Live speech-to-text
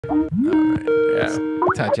Yeah.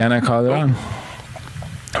 Tatiana Calderón.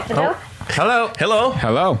 Hello? Hello. Hello.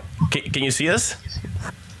 Hello. Can you see us?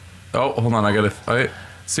 Oh, hold on. I got to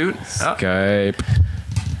suit. Oh. Skype.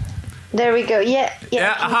 There we go. Yeah.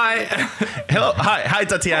 Yeah. Hi. Hello. Hi,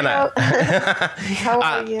 Tatiana. How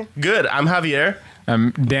are you? Good. I'm Javier. I'm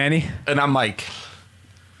Danny. And I'm Mike.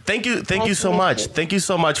 Thank you Nice so to meet much. you. Thank you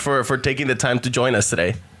so much for taking the time to join us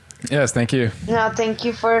today. Yes, thank you. No, thank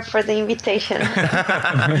you for the invitation.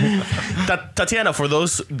 Tatiana, for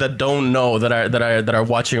those that don't know, that are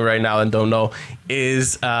watching right now and don't know,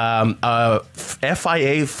 is a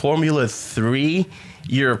FIA Formula 3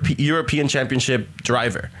 European Championship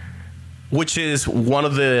driver, which is one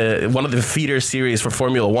of the feeder series for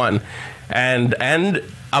Formula 1, and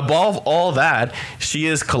above all that, she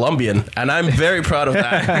is Colombian, and I'm very proud of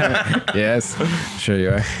that. Yes, sure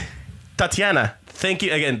you are. Tatiana, thank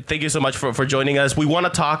you so much for joining us. We want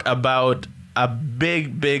to talk about a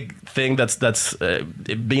big thing that's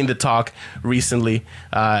been the talk recently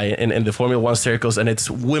in the Formula 1 circles, and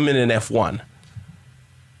it's women in F1.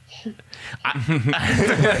 I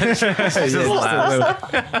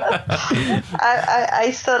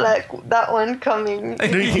saw that one coming.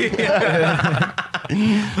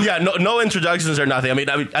 Yeah, no introductions or nothing. I mean,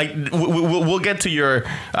 we'll get to your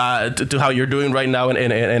to how you're doing right now in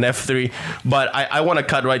F3, but I want to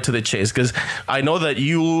cut right to the chase, because I know that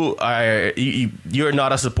you're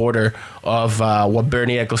not a supporter of what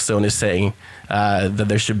Bernie Ecclestone is saying, that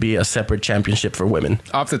there should be a separate championship for women.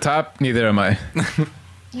 Off the top, neither am I.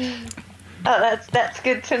 Oh, that's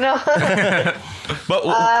good to know. But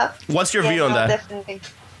what's your view on that? Definitely.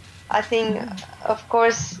 I think, of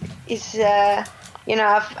course, it's I've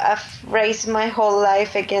raced my whole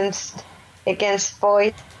life against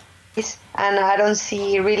boys, and I don't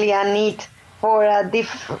see really a need for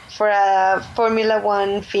a Formula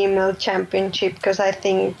 1 female championship, because I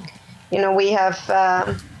think we have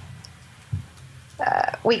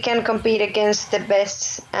we can compete against the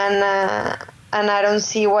best, and I don't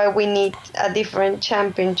see why we need a different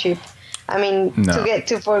championship. I mean, to get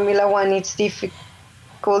to Formula 1, it's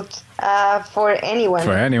difficult for anyone.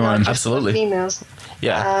 For anyone, not just absolutely. For females.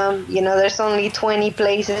 Yeah. There's only 20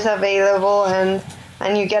 places available, and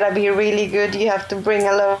you gotta be really good. You have to bring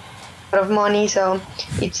a lot of money, so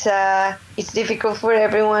it's difficult for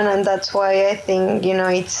everyone, and that's why I think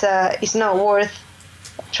it's not worth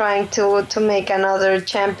trying to make another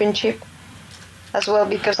championship as well,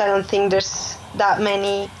 because I don't think there's that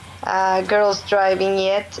many girls driving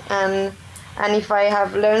yet, and if I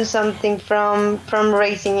have learned something from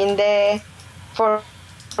racing in the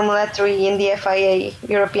Formula 3 in the FIA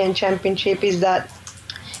European Championship, is that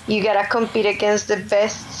you gotta compete against the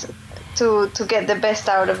best to get the best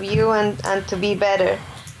out of you and to be better.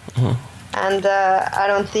 Mm-hmm. And I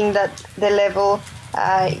don't think that the level,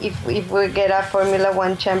 if we get a Formula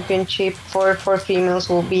 1 championship for females,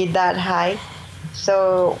 will be that high.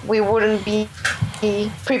 So we wouldn't be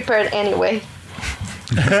prepared anyway.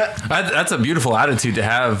 That's a beautiful attitude to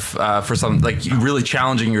have for something like really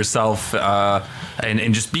challenging yourself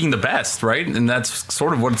and just being the best, right? And that's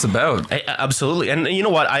sort of what it's about. Absolutely. And you know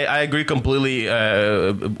what? I agree completely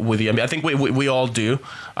with you. I mean, I think we all do.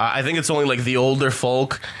 I think it's only like the older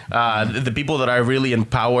folk, the people that are really in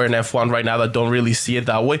power in F1 right now, that don't really see it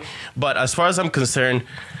that way. But as far as I'm concerned,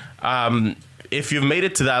 if you've made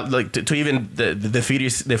it to that, like to even the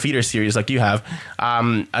feeder series like you have,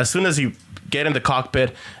 as soon as you get in the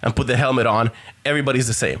cockpit and put the helmet on, everybody's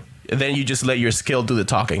the same. Then you just let your skill do the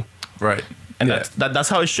talking. Right. And that's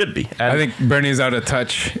how it should be. And I think Bernie's out of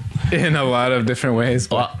touch in a lot of different ways.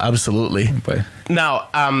 Well, absolutely. But now,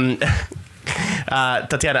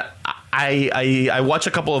 Tatiana, I watched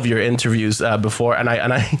a couple of your interviews before, and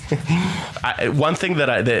I one thing that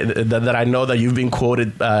I know that you've been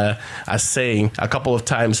quoted as saying a couple of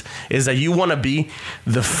times is that you want to be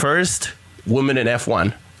the first woman in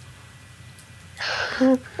F1.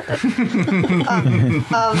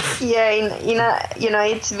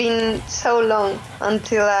 It's been so long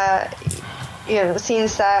until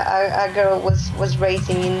since a girl was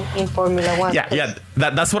racing in Formula 1. Yeah,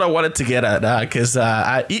 that's what I wanted to get at, because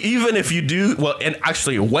even if you do, well, and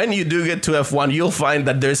actually when you do get to F1, you'll find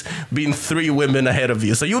that there's been 3 women ahead of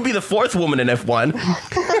you, so you'll be the 4th woman in F1.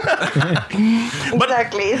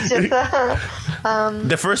 Exactly. It's just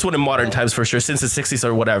the first one in modern times, for sure, since the 60s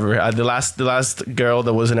or whatever. The last girl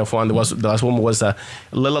that was in F1, the last woman was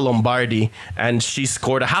Lilla Lombardi, and she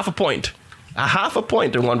scored a half a point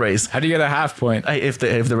in one race. how do you get a half point? If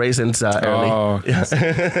the race ends early. Oh,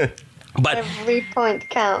 But every point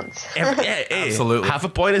counts. Absolutely. half a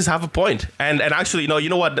point is half a point. And actually, you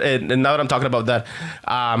know what? And now that I'm talking about that,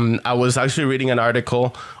 I was actually reading an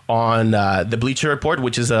article on the Bleacher Report,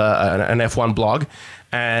 which is an F1 blog,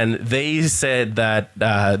 and they said that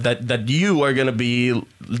you are going to be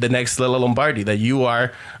the next Lella Lombardi, that you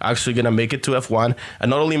are actually going to make it to F1, and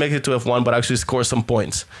not only make it to F1, but actually score some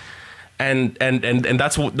points. And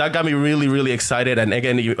that got me really, really excited. And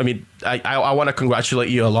again, I want to congratulate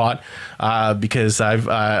you a lot because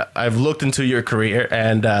I've looked into your career,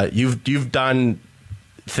 and you've done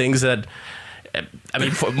things that, I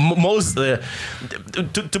mean, for most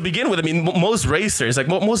to begin with, I mean, most racers, like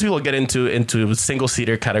most people get into single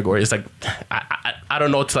seater categories. Like I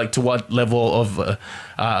don't know to what level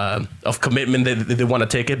of commitment they want to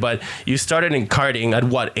take it, but you started in karting at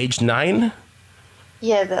what, age 9?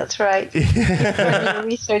 Yeah, that's right. You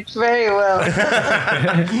research very well.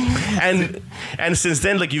 and since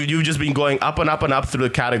then, like you've just been going up and up and up through the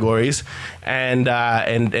categories, and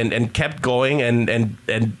kept going, and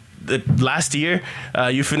last year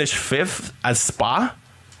you finished 5th at Spa.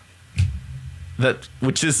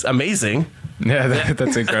 Which is amazing. Yeah,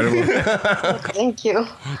 that's incredible. Thank you.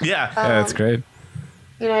 Yeah, that's great.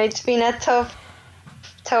 It's been a tough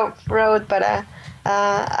road, but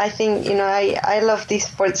I think I love this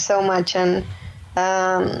sport so much, and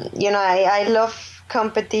I love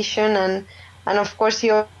competition, and of course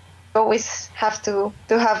you always have to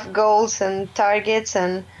have goals and targets,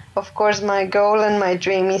 and of course my goal and my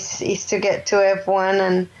dream is to get to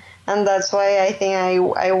F1, and that's why I think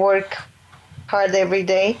I work hard every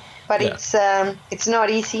day, but it's not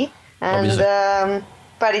easy, and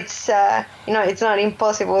but it's it's not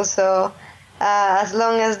impossible, so as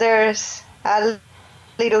long as there's a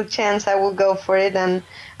little chance, I will go for it, and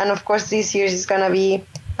of course this year is gonna be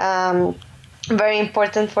very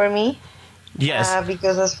important for me. Yes,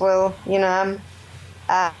 because as well, I'm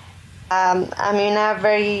in a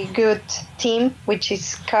very good team, which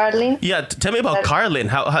is Carlin. Yeah, tell me about Carlin.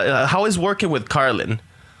 How is working with Carlin?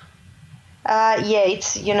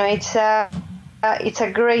 It's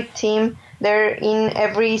a great team. They're in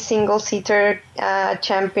every single seater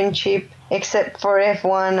championship except for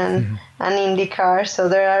F1 and IndyCar, so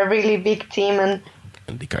they're a really big team, and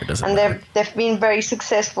IndyCar doesn't matter. They've been very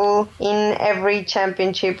successful in every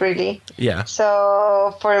championship, really. Yeah.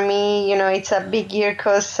 So for me, it's a big year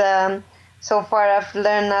because so far I've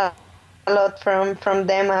learned a lot from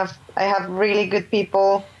them. I have really good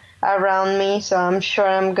people around me, so I'm sure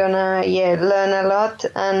I'm gonna learn a lot.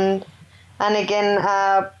 And again,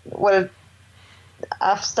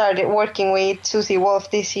 I've started working with Susie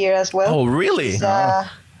Wolf this year as well. Oh, really?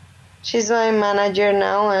 She's my manager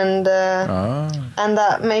now, and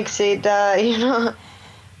that makes it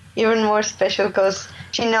even more special because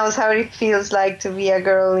she knows how it feels like to be a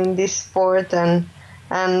girl in this sport, and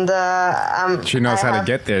she knows how to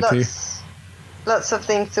get there too. Lots of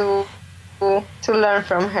things to learn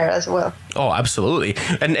from her as well. Oh, absolutely.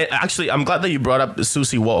 And actually, I'm glad that you brought up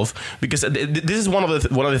Susie Wolf, because this is one of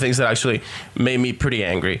the things that actually made me pretty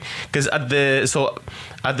angry. Because at the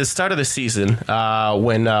start of the season,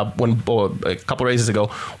 when a couple races ago,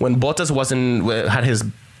 when Bottas had his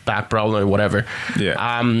back problem or whatever,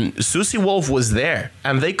 Susie Wolf was there,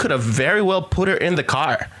 and they could have very well put her in the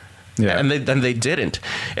car. Yeah, and they didn't,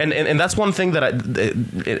 and that's one thing that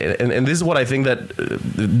and this is what I think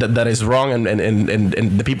that is wrong,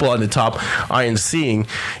 and the people on the top aren't seeing,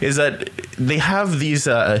 is that they have these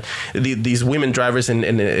women drivers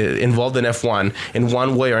involved in F1 in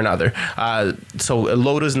one way or another. So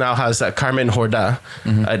Lotus now has Carmen Horda,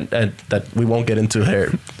 that we won't get into her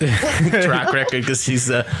track record because she's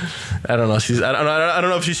I don't know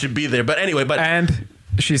if she should be there, but anyway, and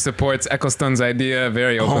she supports Ecclestone's idea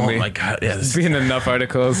very openly. Oh my God! Yes, there's been enough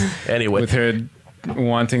articles. Anyway, with her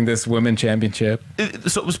wanting this women championship.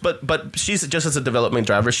 But she's just as a development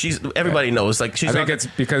driver. Everybody knows. Like I think it's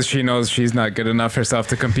because she knows she's not good enough herself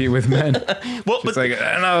to compete with men. She's like,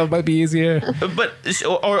 I don't know, it might be easier. But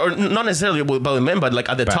or not necessarily with men, but like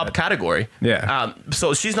at the top category. Yeah.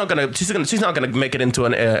 So she's not gonna make it into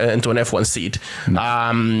an F1 seat.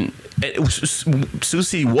 No.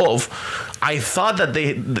 Susie Wolf, I thought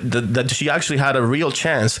that she actually had a real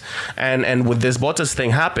chance, and with this Bottas thing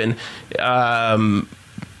happen,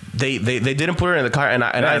 they didn't put her in the car, and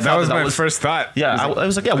I that was my first thought. Yeah, I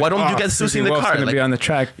was like, why don't you get Susie in the car? Gonna be on the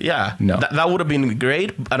track. Yeah, no, that would have been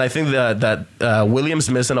great, and I think that Williams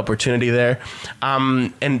missed an opportunity there.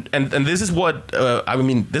 And this is what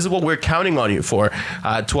this is what we're counting on you for,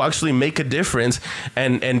 to actually make a difference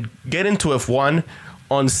and get into F1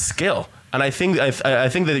 on skill. and I think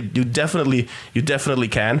that you definitely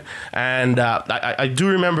can. And I do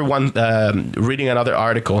remember reading another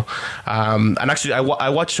article, and actually I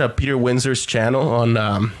watched Peter Windsor's channel on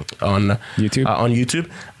YouTube.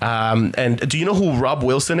 And do you know who Rob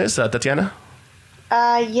Wilson is, Tatiana?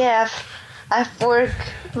 Yeah, I've worked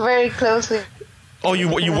very closely. Oh,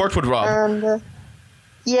 you worked with Rob? And,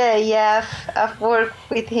 I've worked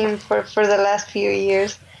with him for the last few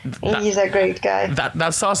years. And he's a great guy.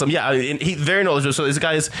 That's awesome. Yeah, he's very knowledgeable. So this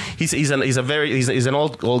guy is he's an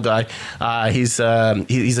old guy. He's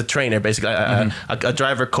a trainer basically, a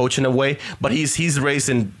driver coach in a way. But he's raced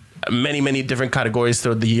in many different categories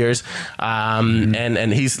throughout the years,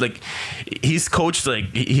 and he's coached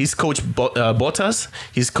Bottas,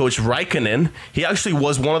 he's coached Raikkonen. He actually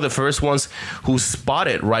was one of the first ones who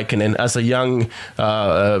spotted Raikkonen as a young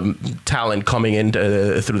talent coming in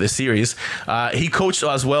through the series. He coached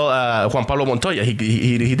as well Juan Pablo Montoya.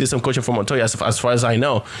 He did some coaching for Montoya as far as I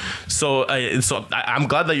know. So I'm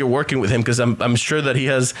glad that you're working with him, because I'm sure that he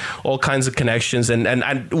has all kinds of connections,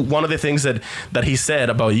 and one of the things that he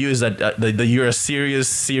said about you is that you're a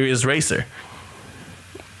serious racer.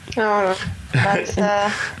 Oh, that's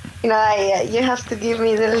you have to give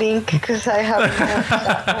me the link, because I haven't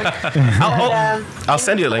that one. I'll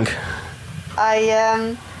send you a link. I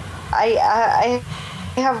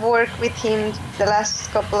have worked with him the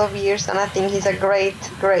last couple of years, and I think he's a great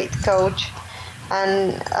coach.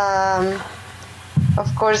 And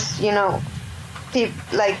of course,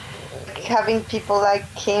 like having people like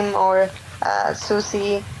him or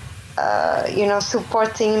Susie,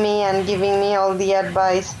 supporting me and giving me all the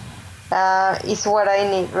advice is what I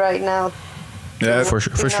need right now. Yeah, for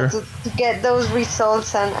sure. To get those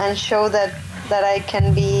results and show that I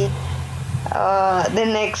can be the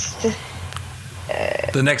next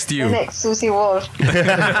you. The next Susie Wolf.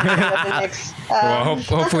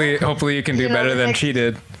 Hopefully you can do better than she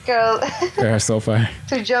did. Girl. Yeah, so far.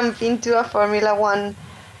 To jump into a Formula One,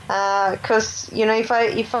 because if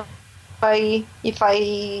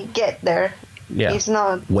I get there, it's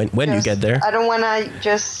not when you get there. I don't want to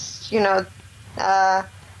just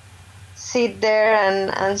sit there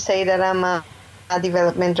and say that I'm a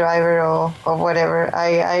development driver or whatever.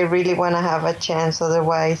 I really want to have a chance.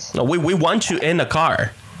 Otherwise, no, we want you in a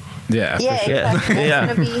car. Yeah. Yeah, for sure. exactly.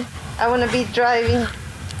 Yeah. I want to be driving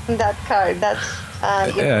that car. That's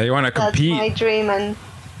you want to compete. That's my dream,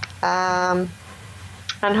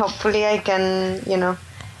 and hopefully I can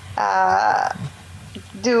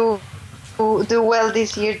do well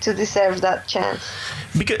this year to deserve that chance.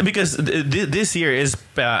 Because this year is.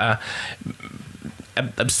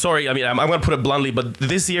 I'm sorry. I mean, I'm going to put it bluntly, but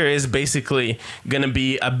this year is basically going to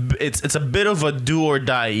be it's a bit of a do or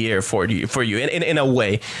die year for you in a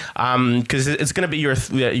way, because it's going to be your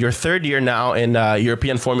third year now in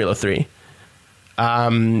European Formula 3,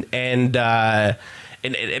 and at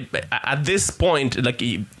this point, like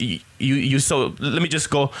you so let me just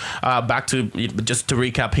go back to just to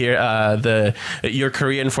recap here your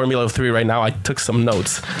career in Formula 3 right now. I took some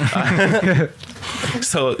notes.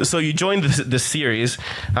 So you joined the series.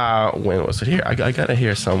 When was it here? I got it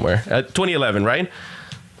here somewhere. 2011, right?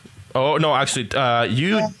 Oh no, actually,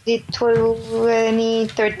 you.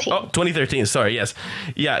 2013. Oh, 2013. Sorry, yes,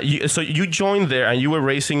 yeah. So you joined there, and you were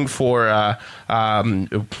racing for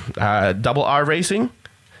Double R Racing.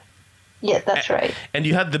 Yeah, that's right. And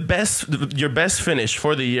you had your best finish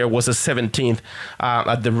for the year was a 17th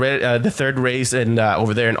at the third race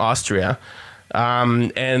over there in Austria.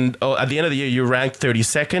 And at the end of the year, you ranked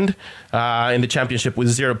 32nd in the championship with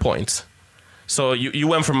 0 points. So you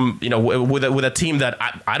went from with a team that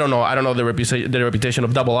I don't know the reputation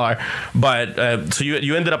of Double R, but so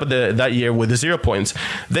you ended up that year with 0 points.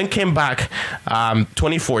 Then came back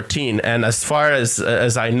 2014, and as far as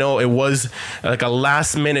I know, it was like a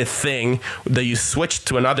last minute thing that you switched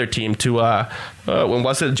to another team to when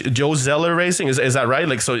was it, Joe Zeller Racing? Is that right?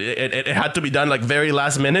 Like, so it had to be done like very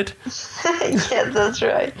last minute. Yeah, that's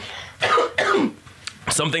right.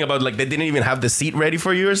 Something about like they didn't even have the seat ready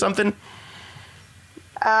for you or something.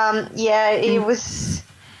 Yeah, it was,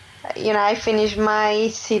 I finished my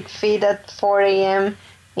seat fit at 4 a.m.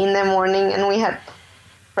 in the morning, and we had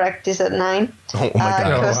practice at 9. Oh my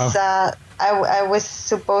God. Because I was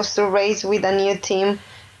supposed to race with a new team,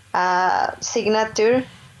 Signature,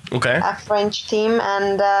 okay, a French team,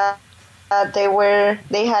 and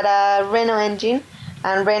they had a Renault engine,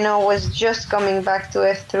 and Renault was just coming back to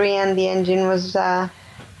F3, and the engine was not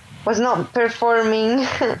performing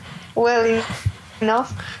well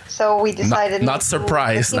enough, so we decided not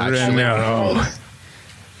surprised actually. No.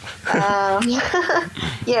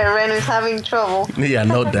 Yeah, Renault is having trouble. Yeah,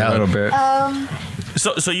 no doubt. A little bit.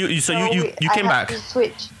 you came I back. had to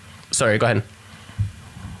switch. Sorry, go ahead.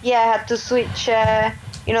 Yeah, I had to switch.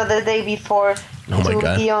 The day before Oh my to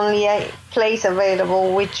God. the only place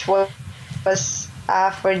available, which was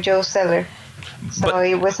for Joe Seller. So But-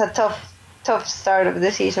 it was a tough start of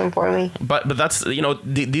the season for me. But that's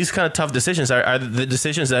these kind of tough decisions are the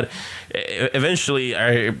decisions that eventually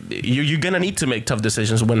are you're gonna need to make tough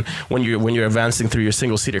decisions when you're advancing through your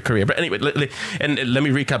single seater career. But anyway, let me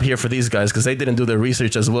recap here for these guys because they didn't do their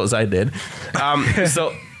research as well as I did.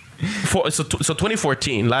 So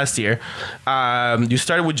 2014, last year, you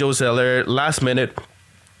started with Joe Zeller last minute.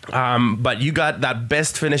 But you got that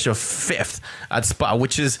best finish of 5th at Spa,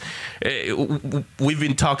 which is we've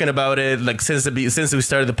been talking about it like since we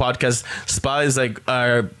started the podcast. Spa is like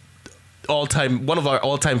one of our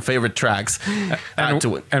all-time favorite tracks to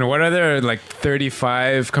win. And what are there, like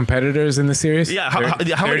 35 competitors in the series? Yeah,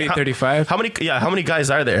 35? How many guys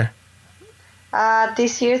are there?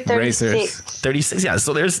 This year, 36. Racers. 36. Yeah,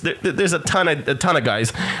 so there's a ton of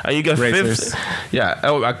guys, and you got Racers. 5th. Yeah,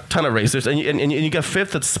 a ton of racers, and you got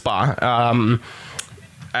 5th at Spa.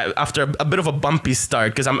 After a bit of a bumpy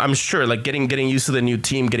start, because I'm sure like getting used to the new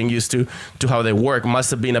team, getting used to how they work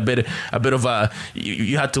must have been a bit of a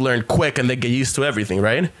you had to learn quick and then get used to everything,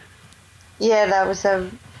 right? Yeah, that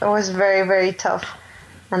was very, very tough,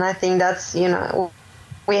 and I think that's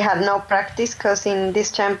we had no practice because in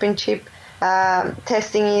this championship.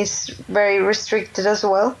 Testing is very restricted as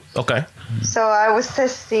well. Okay. So I was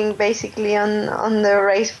testing basically on the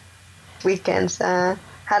race weekends.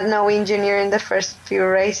 Had no engineer in the first few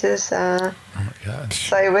races. Oh my God.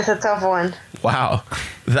 So it was a tough one. Wow,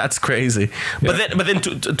 that's crazy. Yeah. But then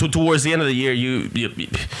towards the end of the year,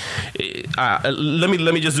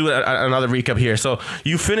 let me just do another recap here. So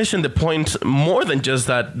you finished in the points more than just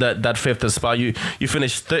that 5th spot. You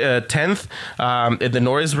finished 10th in the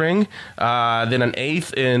Norris Ring, then an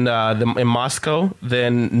 8th in Moscow,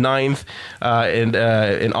 then 9th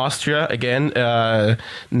in Austria again,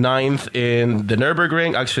 9th in the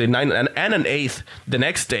Nürburgring. Actually 9th and an 8th the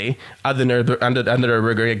next day at the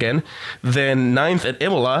Nürburgring again. Then 9th at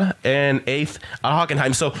Imola and 8th at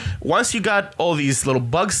Hockenheim. So once you got all these little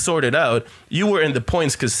bugs sorted out, you were in the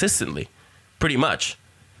points consistently, pretty much,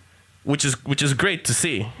 which is great to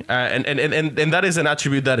see. And that is an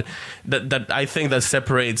attribute that I think that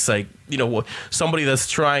separates somebody that's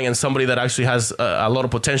trying and somebody that actually has a lot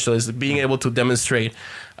of potential is being able to demonstrate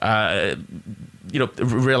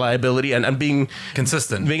reliability and being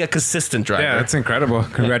Consistent. being a consistent driver. Yeah, that's incredible.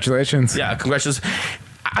 Congratulations. Yeah, congratulations.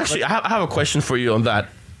 Actually, I have a question for you on that.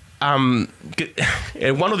 In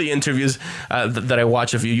one of the interviews that I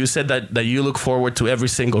watch of you, you said that you look forward to every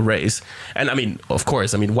single race, and I mean, of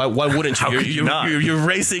course, I mean, why wouldn't you? How could you not? You're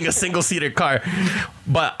racing a single-seater car,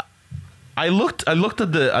 but I looked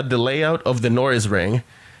at the layout of the Norris Ring,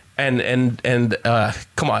 and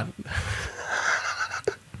come on.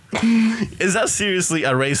 Is that seriously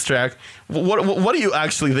a racetrack? What do you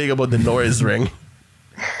actually think about the Norris Ring?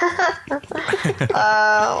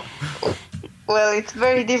 Well, it's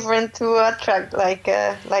very different to a track like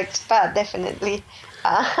Spa, definitely.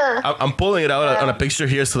 I'm pulling it out on a picture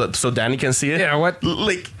here so Danny can see it. Yeah, what?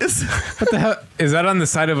 Like, What the hell? Is that on the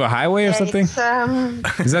side of a highway or something?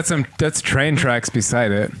 It's, Is that that's train tracks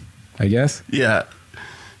beside it, I guess? yeah.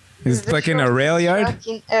 Is it like in a rail yard? track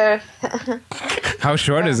in Earth. How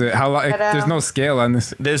short is it? How long? There's no scale on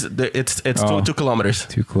this. It's Oh. 2 kilometers.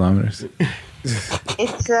 2 kilometers.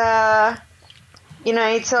 It's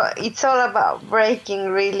it's all about braking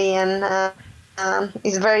really, and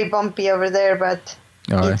it's very bumpy over there, but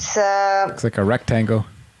Oh, it's It's like a rectangle.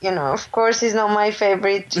 of course it's not my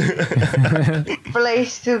favorite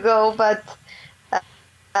place to go, but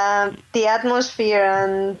the atmosphere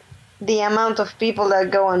and the amount of people that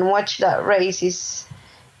go and watch that race is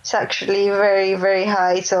actually very, very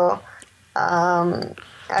high. So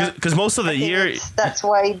Because most of the year, that's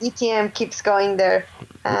why DTM keeps going there,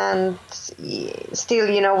 and still,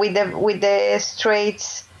 with the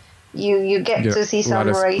straights, you get Yeah, to see some lot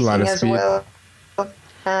of racing as speed. well.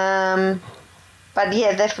 But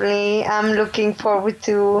yeah, definitely, I'm looking forward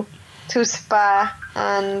to Spa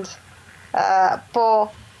and Po,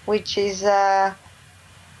 which is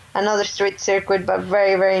another street circuit, but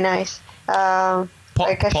very, very nice. Po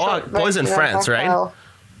is in France, right?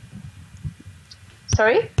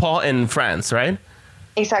 Sorry? Paul in France, right?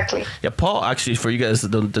 Exactly. Yeah, Paul, actually, for you guys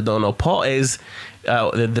that don't know, Paul is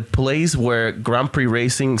the place where Grand Prix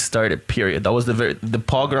racing started, period. That was the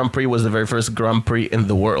Paul Grand Prix was the very first Grand Prix in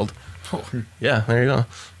the world. Yeah, there you go.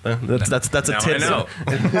 That's a Now tip. I know.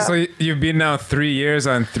 So you've been now 3 years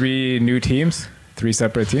on 3 new teams? 3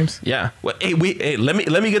 separate teams. Yeah. Well, hey, let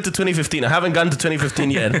me get to 2015. I haven't gotten to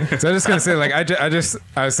 2015 yet. So I'm just gonna say, like,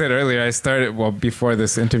 I said earlier, I started before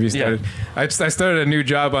this interview started. Yeah. I started a new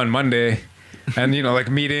job on Monday, and like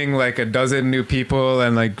meeting like a dozen new people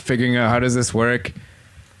and like figuring out how does this work.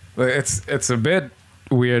 It's a bit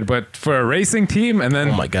weird, but for a racing team, and then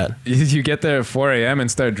oh my god, you get there at 4 a.m.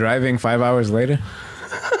 and start driving 5 hours later.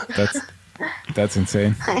 That's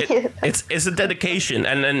insane. It's a dedication,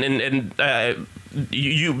 and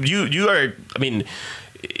you are. I mean,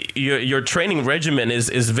 your training regimen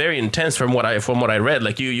is very intense from what I read.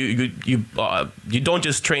 Like you don't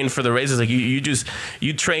just train for the races. Like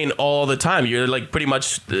you train all the time. You're like pretty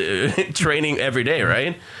much training every day,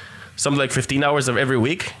 right? Something like 15 hours of every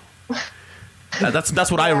week.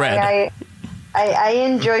 That's what I read. I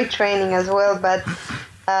enjoy training as well, but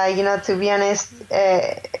to be honest,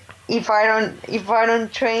 if I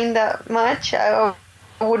don't train that much, I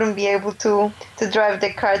wouldn't be able to drive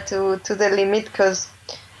the car to the limit, because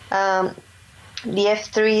the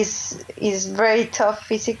F3 is very tough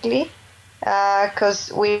physically,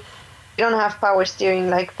 because we don't have power steering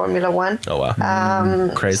like Formula 1. Oh wow!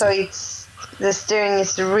 Crazy. So the steering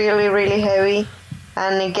is really, really heavy,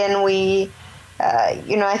 and again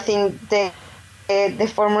I think the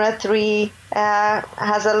Formula 3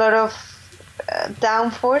 has a lot of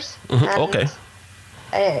downforce. Okay.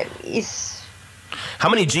 How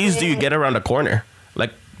many G's do you get around a corner?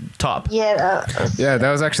 Like top? Yeah. Yeah,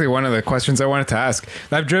 that was actually one of the questions I wanted to ask.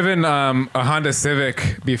 I've driven a Honda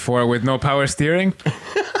Civic before with no power steering.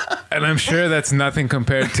 And I'm sure that's nothing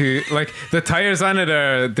compared to, like, the tires on it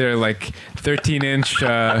they're like 13-inch,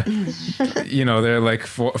 they're like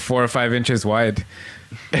 4 or 5 inches wide.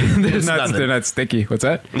 They're not sticky. What's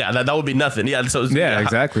that? Yeah, that would be nothing. Yeah, so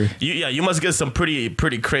exactly. You must get some pretty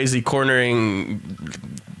crazy cornering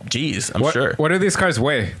G's, I'm sure. What do these cars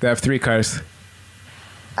weigh? The F3 cars?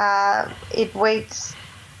 It weighs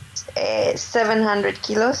 700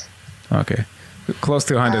 kilos. Okay. Close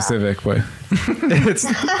to Honda Civic, but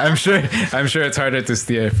I'm sure it's harder to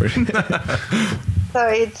steer for. So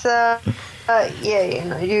it's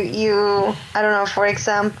you I don't know, for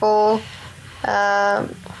example,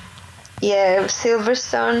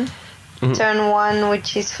 Silverstone, turn 1,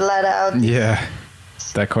 which is flat out. Yeah,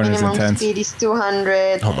 that corner is intense. Speed is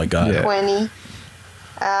 200. Oh my god. 20.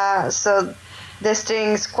 So the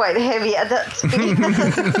steering is quite heavy at that speed.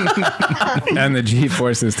 And the G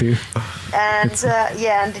forces too. And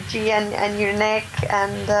and the G and your neck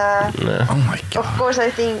and oh my god. Of course, I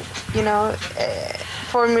think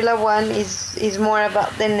Formula 1 is more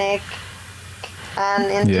about the neck and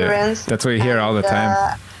endurance. Yeah, that's what you hear all the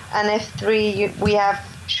time. And F3 we have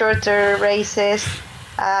shorter races,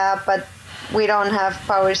 but we don't have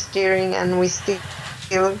power steering, and we still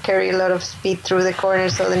carry a lot of speed through the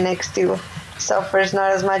corners, so the neck still suffers,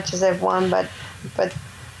 not as much as F1, but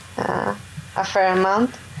a fair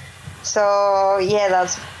amount. So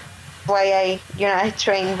that's why I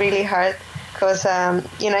train really hard, because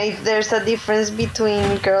if there's a difference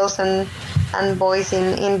between girls and boys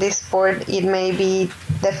in this sport, it may be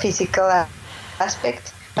the physical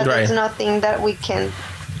aspect, but right. It's nothing that we can't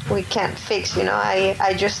fix.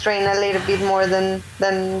 I just train a little bit more than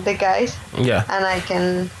the guys, and I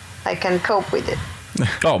can cope with it.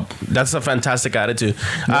 Oh, that's a fantastic attitude.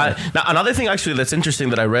 Now, another thing actually that's interesting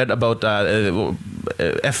that I read about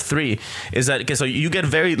F3 is that so you get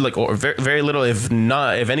very little,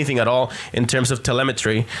 if anything at all, in terms of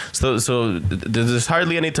telemetry. So there's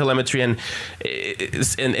hardly any telemetry, and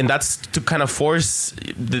that's to kind of force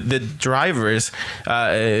the drivers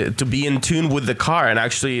to be in tune with the car and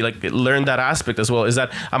actually learn that aspect as well. Is that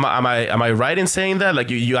am I right in saying that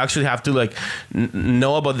you actually have to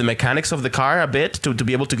know about the mechanics of the car a bit to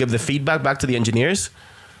be able to give the feedback back to the engineers?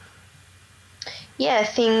 Yeah, I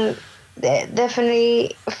think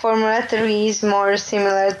definitely Formula 3 is more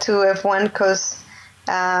similar to F1, because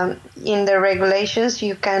in the regulations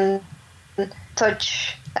you can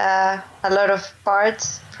touch a lot of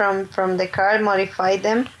parts from the car, modify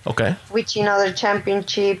them. Okay. Which in other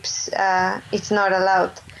championships it's not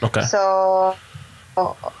allowed. Okay. So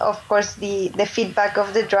of course the feedback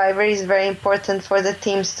of the driver is very important for the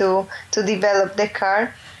teams to develop the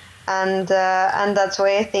car, and that's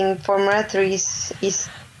why I think Formula 3 is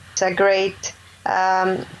a great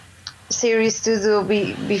series to do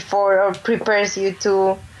before, or prepares you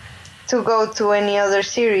to go to any other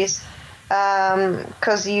series,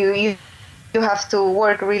 because you have to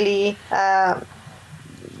work really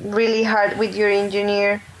hard with your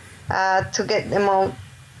engineer to get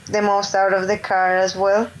the most out of the car as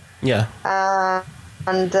well. Yeah.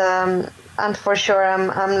 And and for sure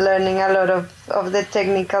I'm learning a lot of the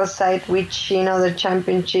technical side, which in other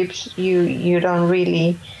championships you don't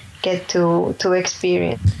really get to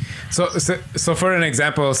experience. So for an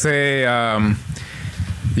example, say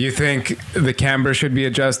you think the camber should be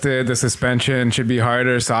adjusted, the suspension should be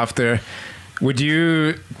harder, softer. Would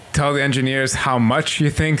you tell the engineers how much you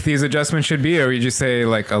think these adjustments should be, or would you just say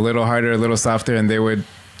like a little harder, a little softer, and they would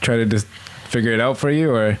try to just figure it out for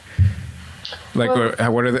you, or like, well,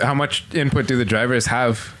 or how much input do the drivers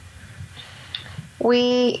have?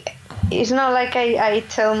 It's not like I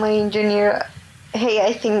tell my engineer, hey,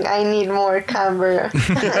 I think I need more camber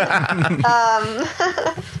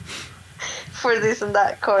for this and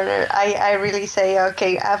that corner. I really say,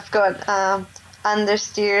 okay, I've got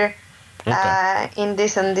understeer in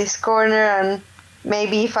this and this corner, and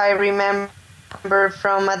maybe if I remember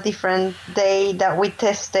from a different day that we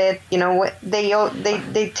tested,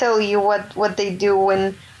 they tell you what they do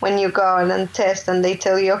when you go out and test, and they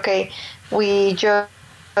tell you, okay, we just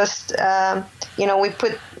we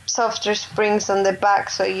put softer springs on the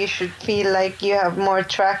back, so you should feel like you have more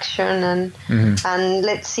traction, and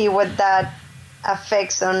let's see what that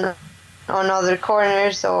affects on other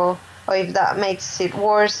corners, or if that makes it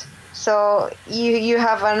worse. So you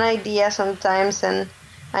have an idea sometimes, and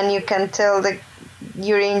you can tell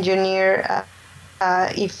your engineer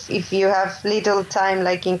if you have little time,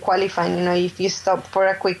 like in qualifying, if you stop for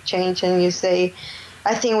a quick change and you say,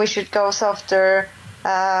 I think we should go softer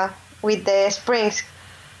with the springs,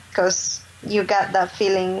 because you got that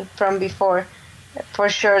feeling from before. For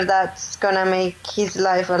sure, that's gonna make his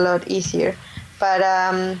life a lot easier. But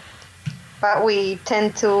we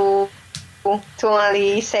tend to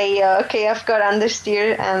only say, okay, I've got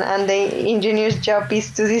understeer, and the engineer's job is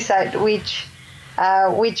to decide which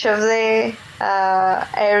of the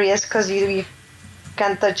areas, because you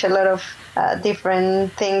can touch a lot of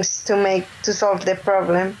different things to solve the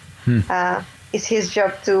problem. It's his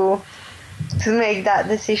job to make that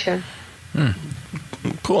decision.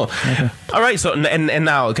 Cool. Okay. All right. So and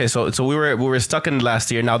now, okay. So we were stuck in last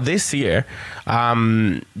year. Now this year,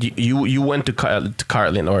 you went to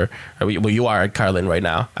Carlin, or you are at Carlin right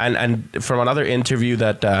now. And from another interview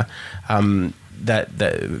that I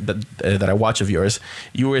watch of yours,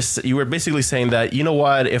 you were basically saying that, you know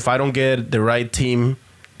what, if I don't get the right team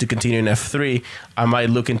to continue in F3, I might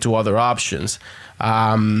look into other options.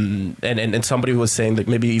 And somebody was saying that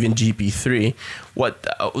maybe even GP3.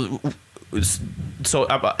 So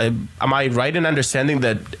am I right in understanding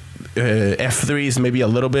that F3 is maybe a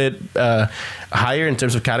little bit higher in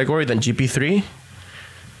terms of category than GP3?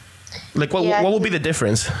 Like, what will be the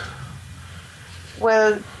difference?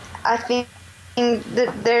 Well, I think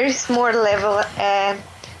that there is more level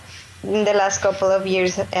in the last couple of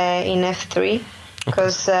years in F3,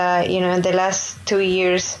 because in the last 2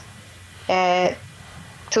 years, 2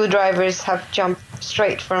 drivers have jumped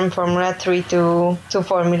straight from Formula 3 to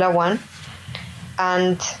Formula 1.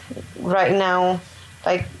 And right now,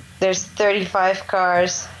 like, there's 35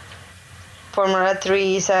 cars. Formula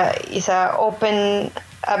 3 is a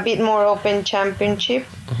bit more open championship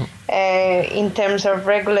in terms of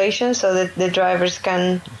regulation, so that the drivers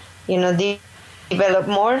can, develop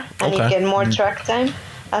more, and you get more track time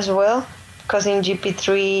as well. Because in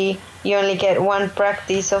GP3 you only get 1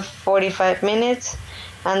 practice of 45 minutes,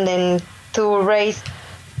 and then 2 races.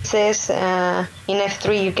 In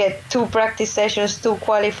F3 you get 2 practice sessions, 2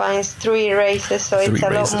 qualifying, 3 races, so it's a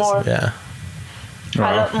lot more. Yeah.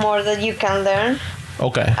 A lot more that you can learn.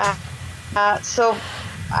 Okay. So,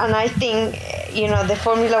 and I think the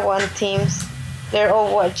Formula 1 teams, they're all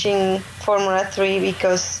watching Formula 3,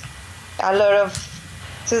 because a lot of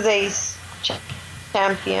today's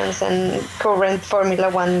champions and current Formula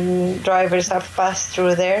 1 drivers have passed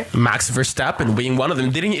through there. Max Verstappen being one of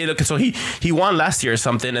them. Didn't he? So he won last year or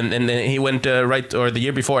something, and then he went or the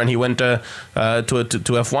year before, and he went to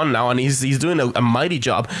F1 now, and he's doing a mighty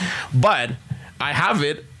job. But I have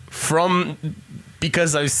it from,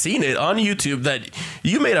 because I've seen it on YouTube, that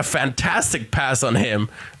you made a fantastic pass on him.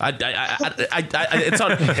 It's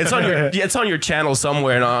on your channel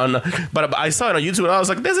somewhere, but I saw it on YouTube and I was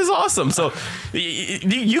like, this is awesome. So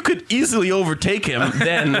you could easily overtake him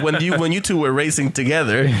then when you two were racing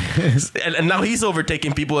together, and now he's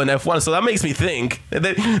overtaking people in F1. So that makes me think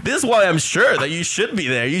that this is why I'm sure that you should be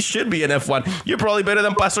there. You should be in F1. You're probably better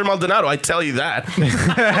than Pastor Maldonado, I tell you that.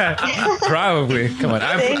 Probably. Come on,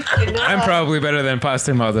 I'm probably better than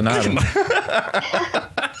Pastor Maldonado.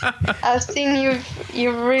 I've seen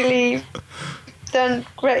you've really done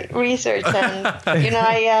great research, and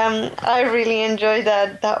I really enjoyed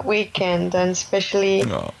that weekend, and especially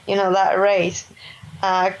that race,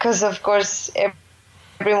 because of course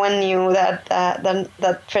everyone knew that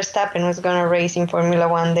that Verstappen was going to race in Formula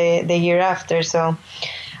One the year after. So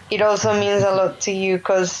it also means a lot to you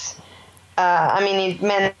because, I mean, it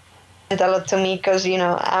meant a lot to me because, you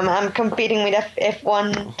know, I'm competing with a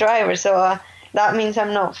F1 driver. So that means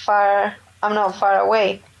I'm not far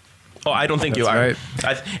away. Oh, I don't think you are.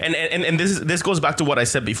 Right. And this goes back to what I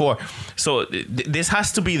said before. So this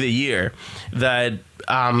has to be the year that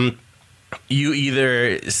you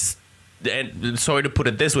either, and sorry to put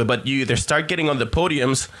it this way, but you either start getting on the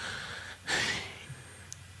podiums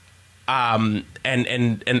and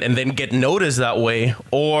then get noticed that way,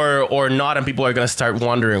 or not, and people are going to start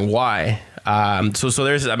wondering why. So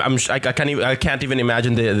there's I can't even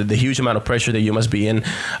imagine the huge amount of pressure that you must be in,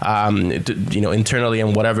 you know, internally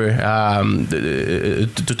and whatever,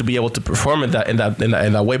 to be able to perform in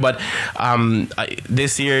that way. But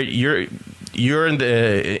this year you're in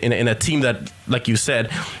a team that, like you said,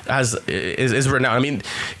 is renowned. I mean,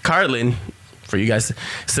 Carlin. For you guys,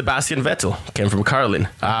 Sebastian Vettel came from Carlin.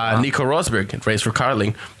 Nico Rosberg raced for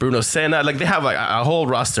Carlin. Bruno Senna, like they have a whole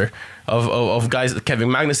roster of guys. Kevin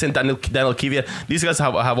Magnussen, Daniel Kvyat. These guys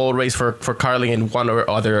have all raced for Carlin in one or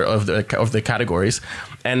other of the categories.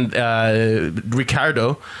 And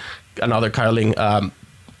Ricardo, another Carlin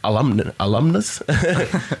alumnus.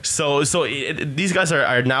 so these guys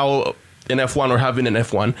are now in F1 or have been in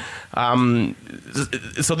F1.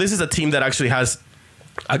 So this is a team that actually has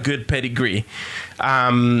a good pedigree,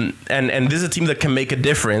 and this is a team that can make a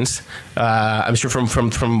difference. I'm sure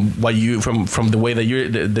from what you from the way that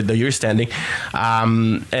you're standing,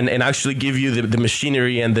 and actually give you the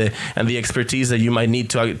machinery and the expertise that you might need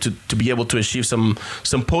to be able to achieve some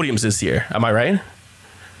podiums this year. Am I right?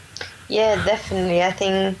 Yeah, definitely. I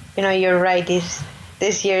think, you know, you're right.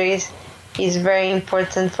 This year is very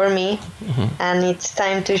important for me, and it's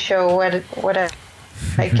time to show what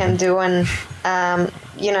I can do. And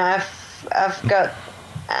you know, I've got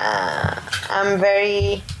I'm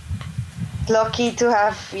very lucky to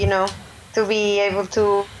have, you know, to be able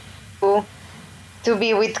to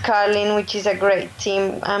be with Carlin, which is a great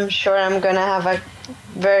team. I'm sure I'm gonna have a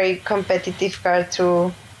very competitive car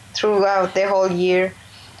throughout the whole year.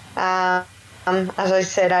 As I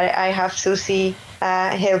said, I have Susie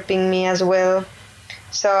helping me as well.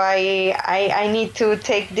 So I need to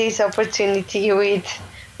take this opportunity with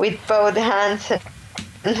both hands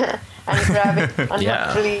and grab it. And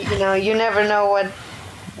hopefully, you know, you never know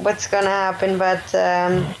what's gonna happen. But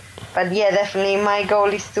yeah, definitely my goal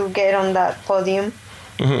is to get on that podium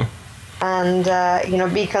and you know,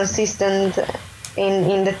 be consistent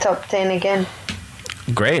in the top 10 again.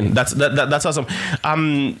 Great, that's awesome.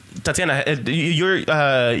 Tatiana,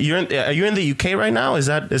 are you in the UK right now? Is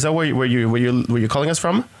that where you're calling us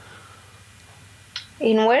from?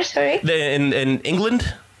 In where? Sorry. In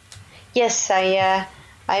England. Yes,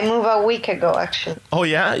 I moved a week ago actually. Oh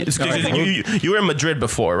yeah, you were in Madrid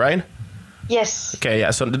before, right? Yes. Okay,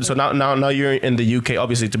 yeah. So now you're in the UK,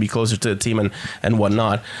 obviously to be closer to the team and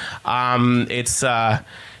whatnot.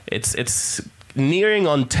 It's nearing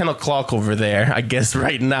on 10 o'clock over there, I guess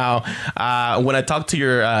right now. When I talked to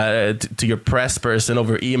your press person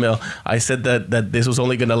over email, I said that this was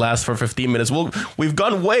only going to last for 15 minutes. Well, we've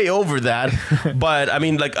gone way over that, but I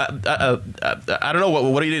mean, like, I don't know,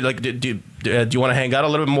 what do you do? Like, do you want to hang out a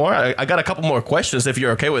little bit more? I got a couple more questions if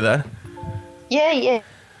you're okay with that. Yeah,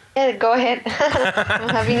 go ahead. I'm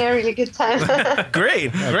having a really good time.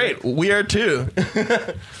 Great. We are too.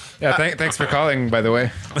 Yeah, thanks for calling, by the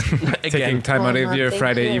way. Taking time out of your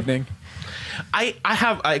Friday evening.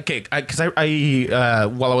 Because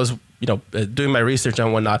while I was, you know, doing my research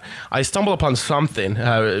and whatnot, I stumbled upon something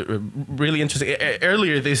really interesting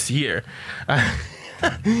earlier this year.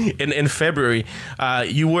 In February,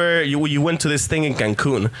 you went to this thing in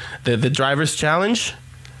Cancun, the Drivers Challenge.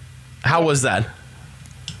 How was that?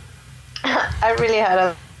 I really had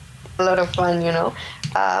a lot of fun. You know,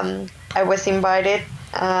 I was invited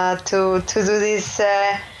to do this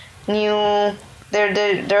new.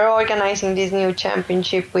 They're organizing this new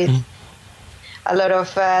championship with a lot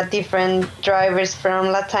of different drivers from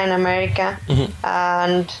Latin America,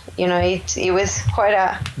 and you know, it was quite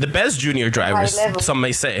the best junior drivers, some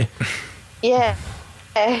may say. Yeah,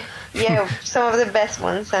 some of the best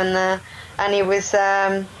ones, and it was.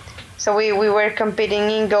 So we were competing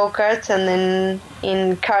in go-karts and then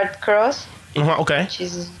in kart cross. Okay. Which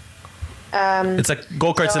is, it's like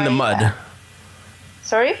go-karts in the mud.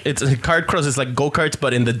 Sorry? It's kart cross is like go-karts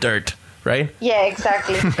but in the dirt, right? Yeah,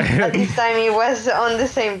 exactly. But this time it was on the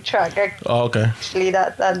same track. Oh, okay. Actually,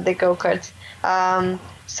 that the go-karts.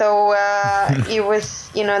 So it was,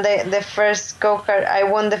 the first go-kart. I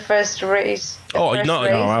won the first race. Oh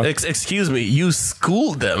no! Excuse me. You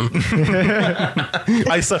schooled them.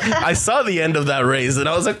 I saw the end of that race, and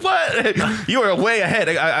I was like, "What? You were way ahead."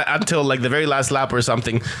 Until like the very last lap or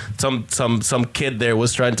something. Some kid there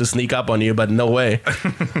was trying to sneak up on you, but no way.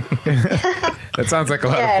 That sounds like a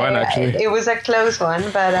lot of fun, actually. It was a close one,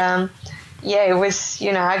 but it was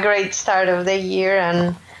a great start of the year,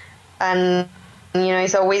 and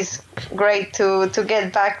it's always great to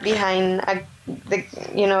get back behind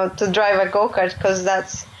to drive a go-kart, because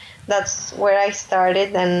that's where I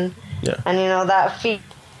started, and that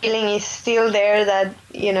feeling is still there, that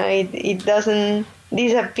it doesn't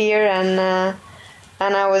disappear, and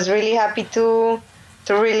I was really happy to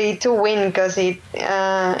win, because it's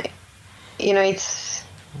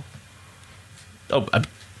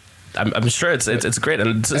I'm sure it's great,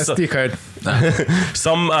 and SD card.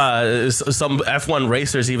 some F1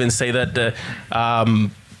 racers even say that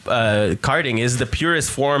karting is the purest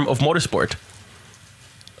form of motorsport.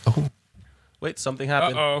 Oh, wait, something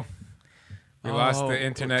happened. Uh-oh. We lost the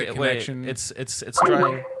internet connection. Wait, it's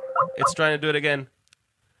trying to do it again.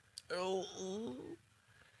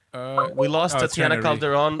 We lost Tatiana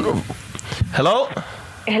Calderón. Hello?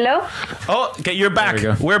 Hello? Oh, okay, you're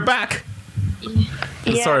back. We're back.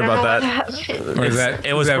 Yeah, sorry about that. Or is that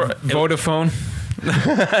Vodafone?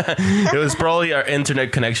 It was probably our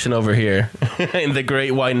internet connection over here in the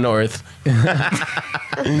Great White North.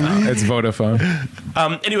 It's Vodafone.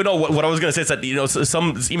 Anyway, no. What I was gonna say is that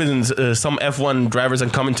some F1 drivers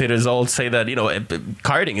and commentators all say that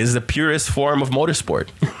karting is the purest form of motorsport,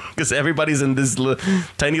 because everybody's in these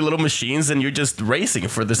tiny little machines and you're just racing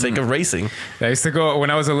for the sake of racing. I used to go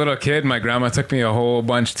when I was a little kid. My grandma took me a whole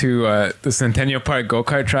bunch to the Centennial Park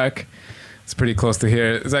go-kart track. It's pretty close to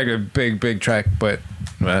here. It's like a big track, but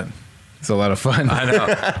it's a lot of fun. I know.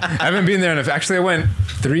 I haven't been there. Actually, I went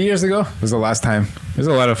 3 years ago. It was the last time. It was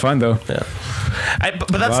a lot of fun, though. Yeah. But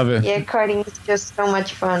that's, love it. Yeah, karting is just so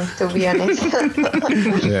much fun, to be honest.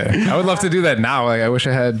 Yeah, I would love to do that now. Like, I wish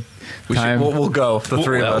I had time. We'll go. The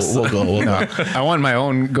three of us. We'll go. No, I want my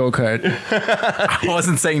own go-kart. I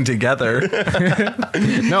wasn't saying together.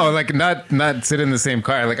 No, like not sit in the same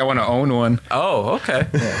car. Like, I want to own one. Oh, okay.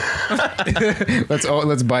 Yeah.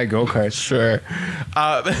 Let's buy go-karts. Sure.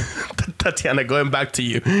 Tatiana, going back to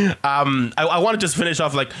you. I want to just finish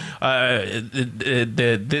off like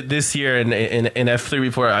this year in F3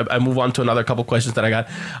 before I move on to another couple questions that I got.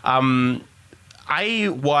 I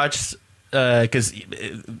watched because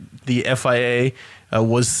the FIA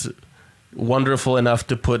was wonderful enough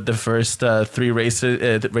to put the first three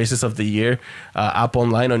races of the year up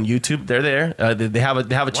online on YouTube. They're there. They have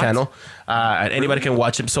a channel. Anybody can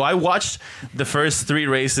watch them. So I watched the first three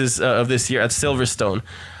races of this year at Silverstone.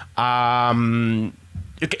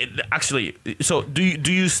 Okay, actually, so do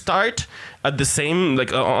you start at the same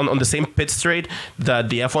on the same pit straight that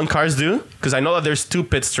the F1 cars do? Because I know that there's two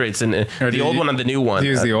pit straights in the old one and the new one.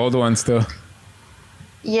 Use the old one still.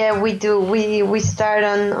 Yeah, we do. We start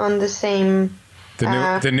on the same.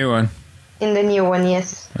 The new one. In the new one,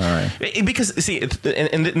 yes. All right. Because see,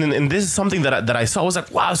 and this is something that I saw. I was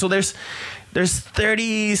like, wow. So there's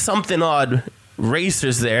 30 something odd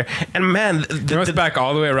racers there, and man, the back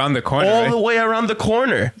all the way around the corner. All the way around the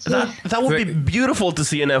corner. That would be beautiful to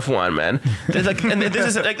see in F1, man. And this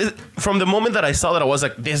is like, from the moment that I saw that, I was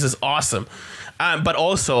like, this is awesome, but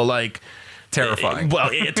also like terrifying.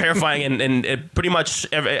 Terrifying, and pretty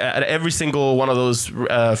much at every single one of those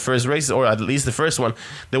first races, or at least the first one,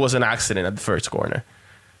 there was an accident at the first corner.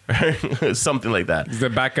 Something like that. The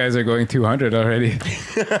back guys are going 200 already.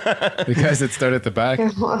 The guys that start at the back.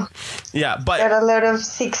 Yeah, but got a lot of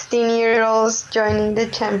 16-year-olds joining the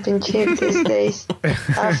championship these days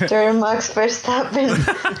after Max Verstappen.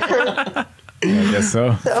 Yeah, I guess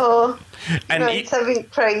so. So and it's a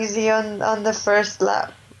bit crazy on the first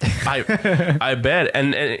lap. I bet,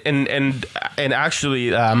 and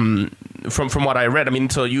actually, from what I read, I mean,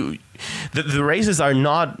 so the races are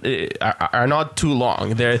not too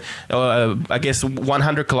long. They're I guess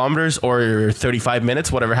 100 kilometers or 35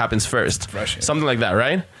 minutes, whatever happens first. Russian. Something like that,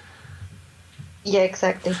 right? Yeah,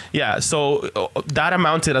 exactly. Yeah, so that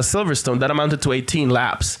amounted at Silverstone. That amounted to 18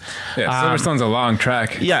 laps. Yeah, Silverstone's a long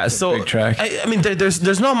track. Yeah, it's so a big track. I mean,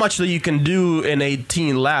 there's not much that you can do in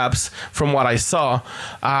 18 laps, from what I saw.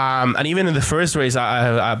 And even in the first race,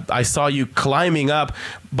 I saw you climbing up,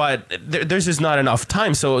 but there's just not enough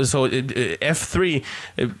time. So F3,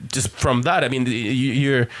 just from that, I mean,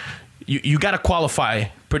 you got to qualify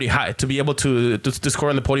pretty high to be able to score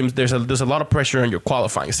on the podium. There's a lot of pressure on your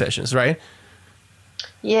qualifying sessions, right?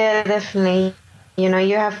 Yeah, definitely.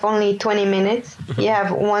 you have only 20 minutes. You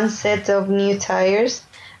have one set of new tires,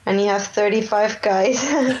 and you have 35 guys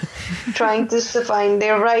trying to find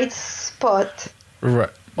the right spot. Right.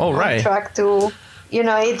 Oh, right. Track to,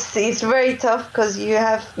 it's very tough because you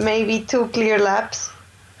have maybe 2 clear laps,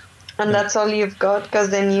 and that's all you've got, because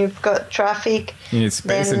then you've got traffic. You need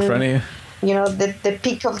space in front of you. The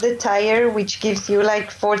peak of the tire, which gives you like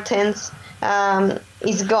 4/10,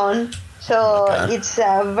 is gone. So it's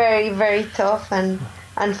very, very tough, and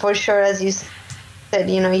for sure, as you said,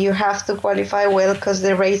 you have to qualify well, because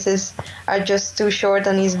the races are just too short,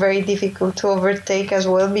 and it's very difficult to overtake as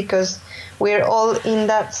well, because we're all in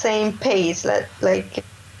that same pace.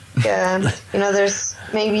 There's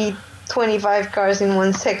maybe 25 cars in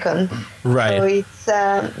 1 second. Right.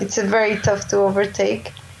 So it's very tough to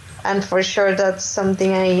overtake, and for sure that's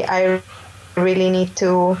something I really need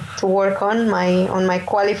to work on my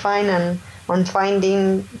qualifying, and on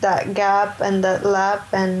finding that gap and that lap,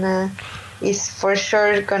 and is for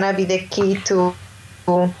sure gonna be the key to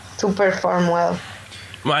perform well.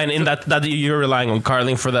 And in that you're relying on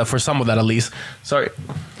Carling for some of that, at least. Sorry.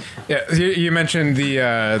 Yeah, you mentioned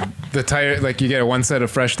the tire, like you get one set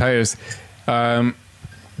of fresh tires.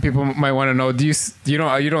 People might want to know,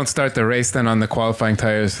 you don't start the race then on the qualifying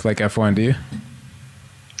tires like F1, do you?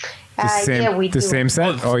 Yeah, we do. The same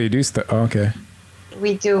set? Oh, you do start. Oh, okay.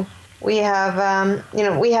 We do. We have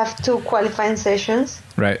we have 2 qualifying sessions.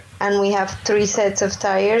 Right. And we have 3 sets of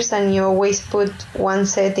tires, and you always put 1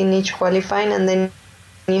 set in each qualifying, and then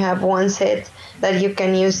you have 1 set that you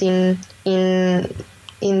can use in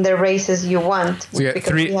the races you want. So you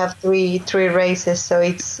because we have three races, so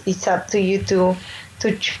it's up to you to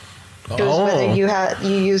choose whether you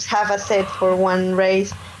use half a set for one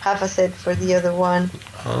race, half a set for the other one,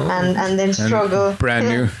 and then struggle brand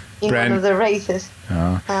new in one of the races.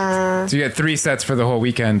 So you get 3 sets for the whole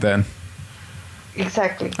weekend then.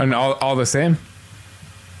 Exactly. And all the same?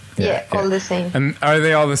 Yeah, all the same. And are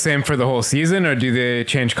they all the same for the whole season, or do they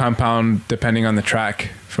change compound depending on the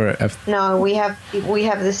track for No, we have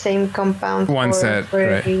the same compound. One set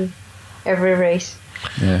for every race.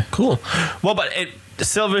 Yeah. Cool. Well, but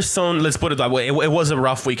Silverstone, let's put it that way. It was a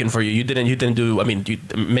rough weekend for you. You didn't do. I mean,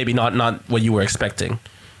 maybe not what you were expecting.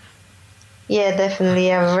 Yeah, definitely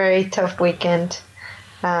a very tough weekend.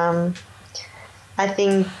 I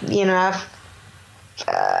think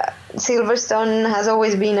Silverstone has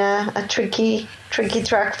always been a tricky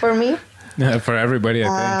track for me. Yeah, for everybody, I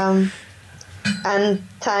think. And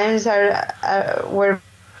times were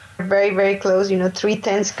very, very close.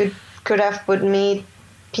 3/10 could have put me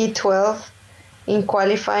P12 in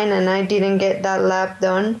qualifying, and I didn't get that lap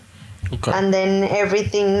done. Okay. And then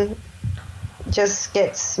everything just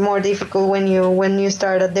gets more difficult when you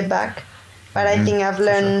start at the back. But I think I've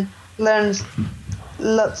learned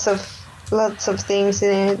lots of things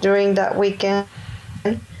during that weekend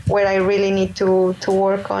where I really need to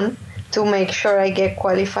work on to make sure I get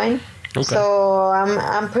qualifying. Okay. So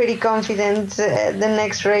I'm pretty confident the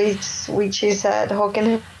next race, which is at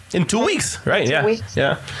Hockenheim. In 2 weeks, right? 2 Yeah. weeks.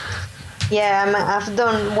 Yeah. Yeah, I've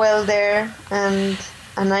done well there, and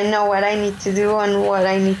I know what I need to do and what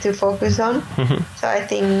I need to focus on. So I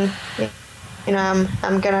think,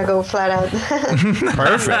 I'm gonna go flat out.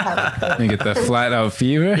 Perfect. You get the flat out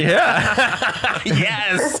fever. Yeah.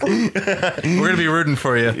 Yes. We're gonna be rooting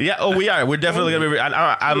for you. Yeah. Oh, we are. We're definitely gonna be.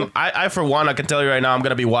 I for one, I can tell you right now, I'm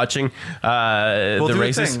gonna be watching the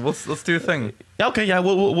races. Let's do a thing. Okay. Yeah.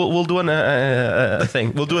 We'll do a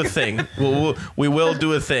thing. We'll do a thing. We will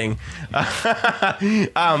do a thing.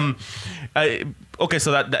 Okay.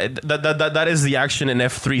 So that is the action in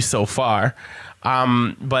F3 so far.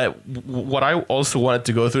 But what I also wanted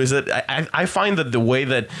to go through is that I find that the way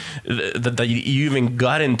that you even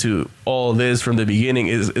got into all this from the beginning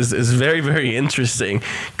is very, very interesting,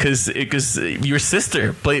 because your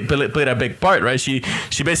sister played a big part, right? She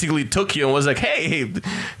basically took you and was like, hey,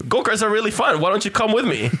 go-karts are really fun. Why don't you come with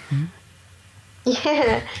me?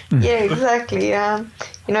 Yeah, exactly.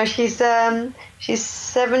 She's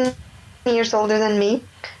 7 years older than me,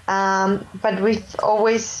 but we've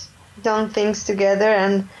always done things together,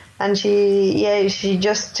 and she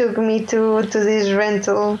just took me to this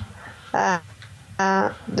rental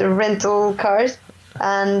the rental cars,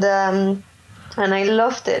 and I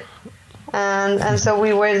loved it, and so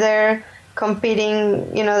we were there competing.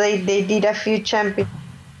 They did a few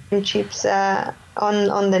championships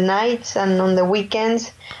on the nights and on the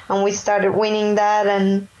weekends, and we started winning that,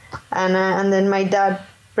 and then my dad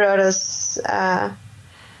brought us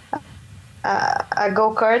a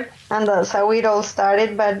go-kart, and that's how it all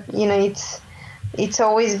started. But it's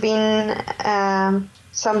always been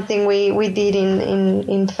something we did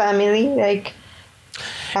in family. Like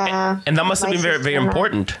And that must have my been very, sister very and I.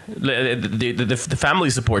 important. The family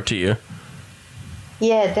support to you.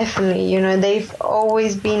 Yeah, definitely. You know, they've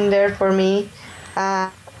always been there for me.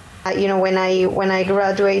 You know, when I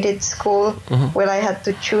graduated school, well, I had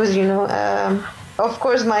to choose. You know, of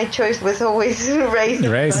course, my choice was always racing.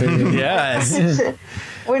 Racing. Yes.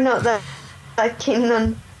 We're not that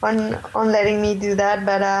keen on letting me do that,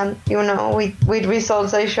 but you know, with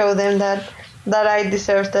results, I show them that I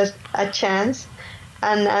deserved a chance,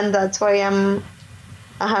 and that's why I'm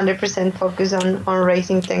 100% focused on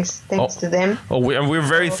racing thanks to them. Oh, we're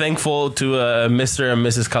very thankful to Mr. and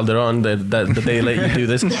Mrs. Calderón that they let you do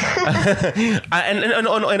this, and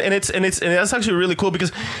that's actually really cool,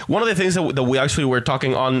 because one of the things that we actually were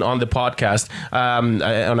talking on the podcast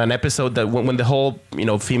on an episode that when the whole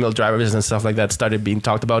female drivers and stuff like that started being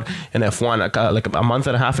talked about in F1 like a month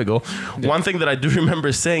and a half ago. Yeah. One thing that I do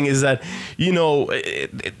remember saying is that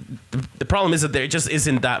the problem is that there just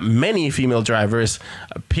isn't that many female drivers.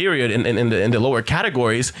 Period in the lower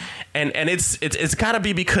categories, and it's gotta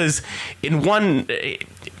be because in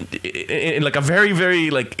like a very, very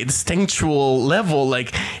like instinctual level,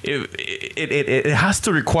 like it has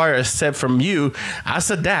to require a step from you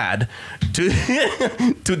as a dad to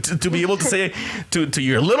to be able to say to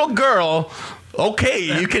your little girl, okay,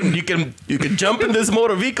 you can jump in this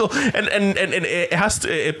motor vehicle, and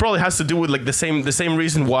it probably has to do with like the same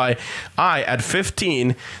reason why I at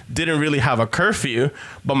 15 didn't really have a curfew,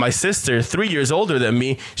 but my sister 3 years older than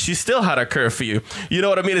me, she still had a curfew. You know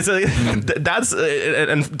what I mean? It's that's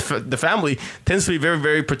and the family tends to be very,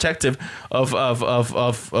 very protective of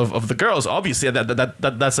the girls. Obviously,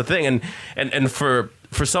 that's the thing, and for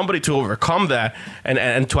somebody to overcome that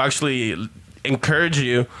and to actually encourage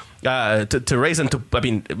you to race, and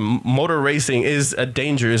motor racing is a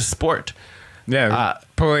dangerous sport. Yeah,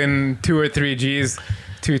 pulling 2 or 3 Gs,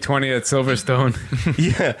 220 at Silverstone.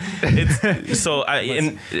 Yeah,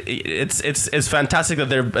 it's fantastic that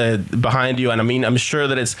they're behind you, and I mean, I'm sure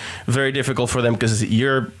that it's very difficult for them because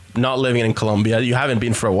you're not living in Colombia. You haven't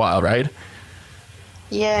been for a while, right?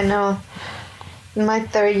 Yeah, no. My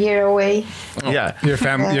 3rd year away. Yeah. Your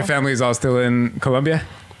family is all still in Colombia?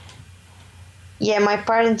 Yeah, my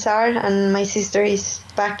parents are, and my sister is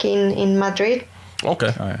back in Madrid.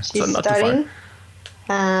 Okay. Oh, yeah. She's not studying,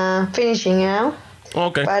 too finishing now.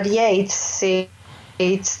 Okay. But yeah,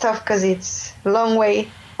 it's tough because it's a long way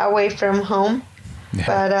away from home.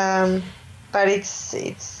 Yeah. But it's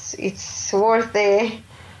worth the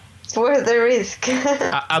risk.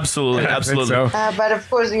 Absolutely, absolutely. So. But of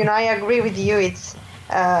course, I agree with you. It's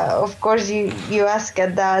of course you ask a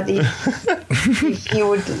dad if he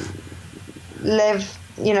would live,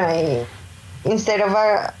 instead of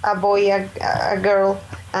a boy, a girl,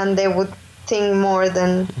 and they would think more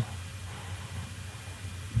than,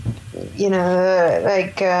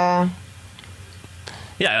 like.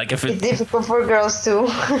 Yeah, like if it's difficult for girls too.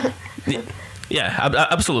 Yeah,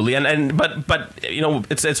 absolutely, but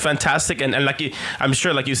it's fantastic, and like I'm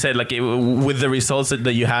sure, like you said, like with the results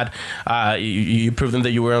that you had, you proved them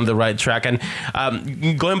that you were on the right track. And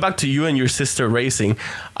going back to you and your sister racing,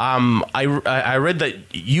 I read that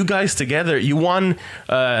you guys together you won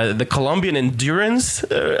the Colombian endurance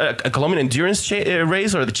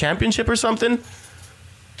race, or the championship or something.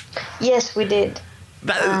 Yes, we did.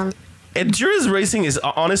 Endurance racing is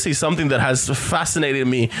honestly something that has fascinated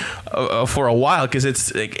me for a while, because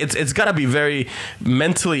it's got to be very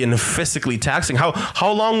mentally and physically taxing.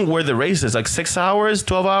 How long were the races? Like 6 hours,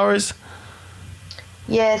 12 hours?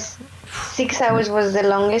 Yes, 6 hours was the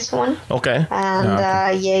longest one. Okay. And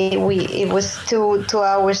it was 2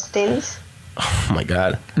 hour stints. Oh my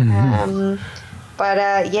God. But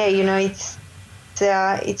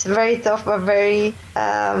it's very tough, but very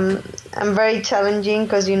very challenging,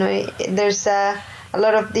 because there's a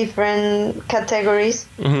lot of different categories,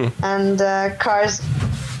 and cars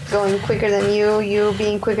going quicker than you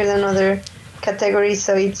being quicker than other categories.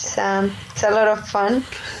 So it's a lot of fun,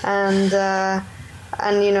 and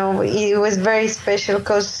it was very special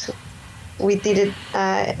because we did it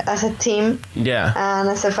as a team, and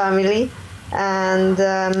as a family, and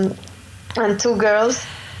 2 girls.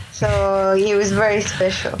 So he was very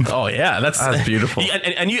special. Oh yeah, that's beautiful.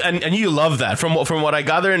 And you love that. From what I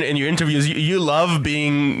gather in your interviews, you love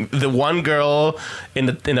being the one girl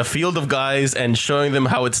in a field of guys and showing them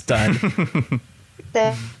how it's done.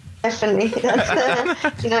 Definitely,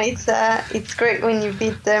 that's, it's great when you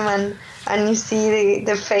beat them and you see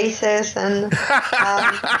the faces, and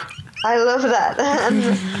I love that.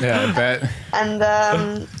 Yeah, I bet. And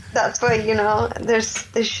that's why there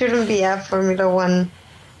shouldn't be a Formula One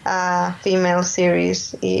female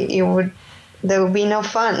series. It would there will be no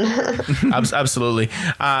fun. Absolutely.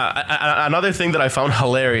 Another thing that I found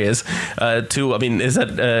hilarious, too. I mean, is that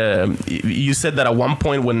you said that at one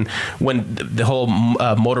point when the whole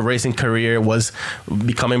motor racing career was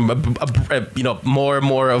becoming, more and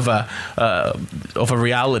more of a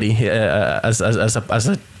reality as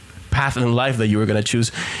a path in life that you were going to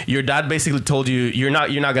choose, your dad basically told you you're not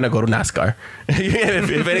going to go to NASCAR.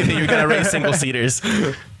 if anything, you're going to race single seaters.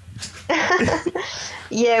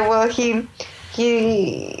 Yeah, well, he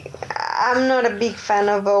I'm not a big fan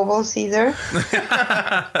of ovals either.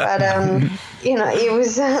 But it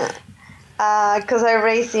was because I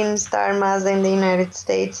raced in Star Mazda in the United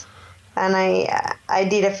States, and I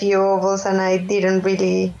did a few ovals, and I didn't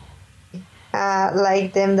really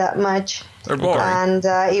like them that much. They're boring. And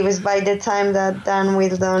it was by the time that Dan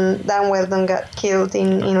Weldon got killed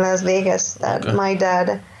in Las Vegas that my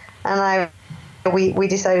dad and we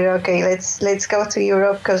decided, okay, let's go to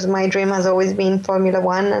Europe, because my dream has always been Formula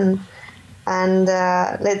One, and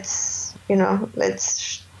let's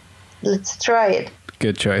try it.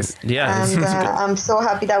 Good choice. Yeah. And I'm so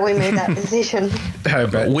happy that we made that decision. I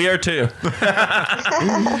bet. We are too,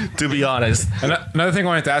 to be honest. Another thing I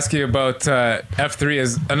wanted to ask you about F3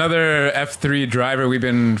 is another F3 driver we've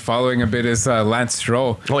been following a bit is Lance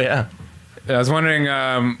Stroll. Oh, yeah. I was wondering,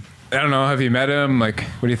 I don't know, have you met him? Like,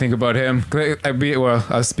 what do you think about him?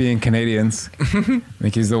 Us being Canadians. I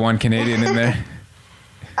think he's the one Canadian in there.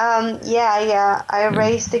 Yeah. I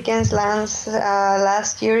raced against Lance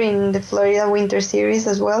last year in the Florida Winter Series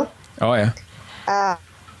as well. Oh, yeah.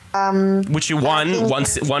 Which you won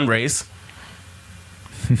one race.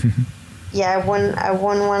 Yeah, I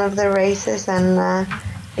won one of the races, and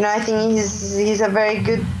I think he's a very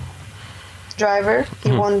good driver.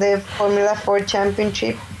 He won the Formula 4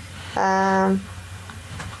 championship, and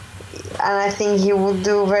I think he will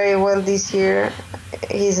do very well this year.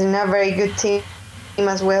 He's in a very good team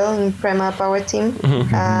as well, in Prema Power Team.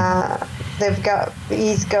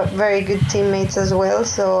 He's got very good teammates as well,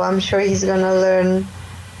 so I'm sure he's gonna learn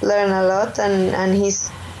a lot, and he's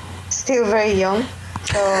still very young.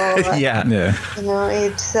 So Yeah.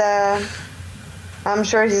 it's I'm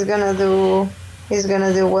sure he's gonna do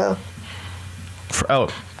well.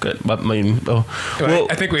 Good. But I mean,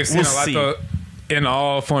 I think we've seen a lot though, in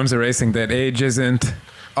all forms of racing, that age isn't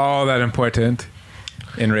all that important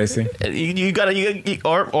in racing. You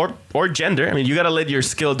or gender. I mean, you gotta let your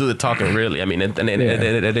skill do the talking. Really, I mean,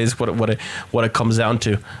 it is what it comes down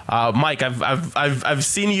to. Mike, I've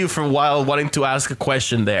seen you for a while wanting to ask a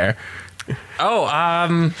question there. Oh,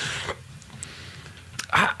 I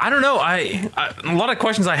don't know. A lot of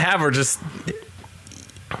questions I have are just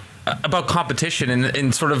about competition,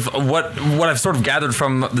 and sort of what I've sort of gathered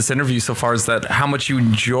from this interview so far is that how much you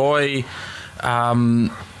enjoy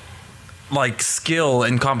like skill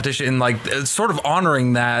and competition, and like sort of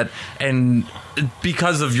honoring that, and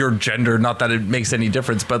because of your gender, not that it makes any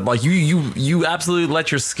difference, but like you absolutely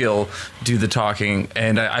let your skill do the talking,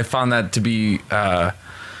 and I found that to be a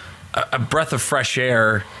breath of fresh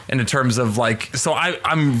air in terms of like, so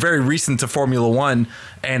I'm very recent to Formula One,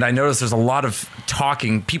 and I noticed there's a lot of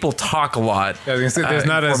talking. People talk a lot. I was gonna say, there's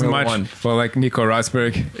not as Formula much. One. Well, like Nico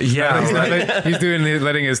Rosberg. Yeah, he's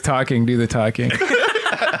letting his talking do the talking.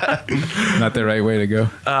 Not the right way to go.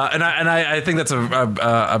 And I think that's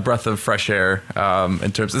a breath of fresh air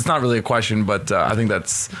in terms. It's not really a question, but I think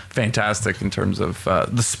that's fantastic in terms of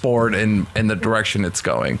the sport and the direction it's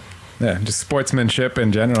going. Yeah, just sportsmanship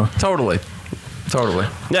in general. Totally.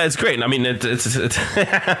 Yeah, it's great. I mean, it's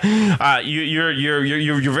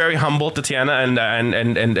you're very humble, Tatiana,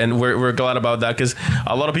 and we're glad about that, because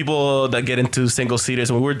a lot of people that get into single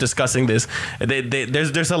seaters, when we were discussing this,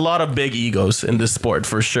 there's a lot of big egos in this sport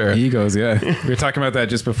for sure. Egos, yeah. We were talking about that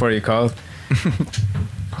just before you called.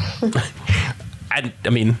 I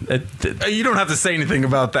mean, You don't have to say anything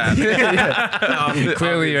about that.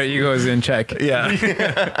 Clearly, your ego is in check. Yeah.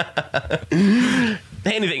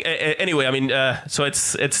 Anything. Anyway, I mean, so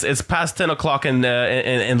it's past 10 o'clock in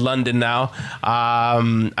London now.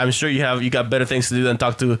 I'm sure you got better things to do than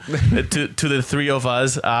talk to the three of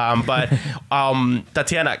us. But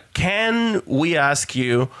Tatiana, can we ask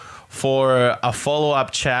you for a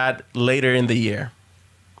follow-up chat later in the year?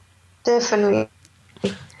 Definitely.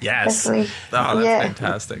 Yes. Definitely. Oh, that's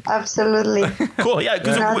fantastic. Absolutely. Cool. Yeah,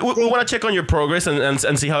 because we want to check on your progress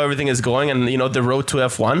and see how everything is going, and the road to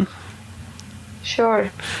F1. Sure.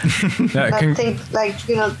 Yeah,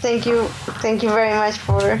 thank you very much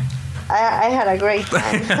for. I had a great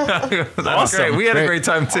time. That's Awesome. great. We had a great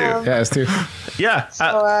time too. yeah, us too. Yeah.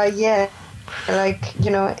 So yeah,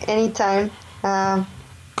 anytime.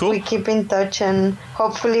 Cool. We keep in touch, and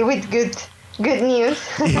hopefully with good good news.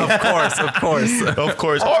 Of course, of course. Of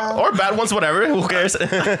course, or bad ones, whatever. Who cares?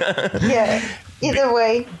 Yeah, either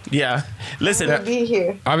way, Yeah. Listen. we'll be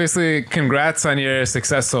here. Obviously, congrats on your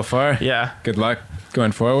success so far. Yeah. Good luck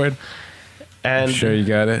going forward. And I'm sure you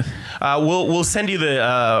got it. we'll send you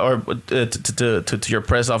the to your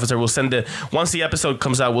press officer. We'll send the once the episode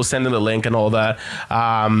comes out. We'll send them the link and all that.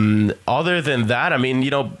 Other than that, I mean,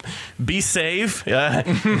 be safe.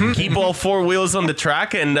 Keep all four wheels on the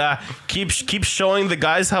track, and keep showing the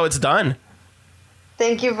guys how it's done.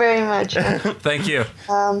 Thank you very much. Thank you.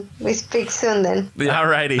 We speak soon then.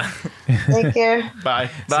 Alrighty. Take care.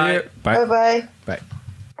 Bye. See you. Bye. Bye bye.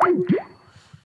 Bye.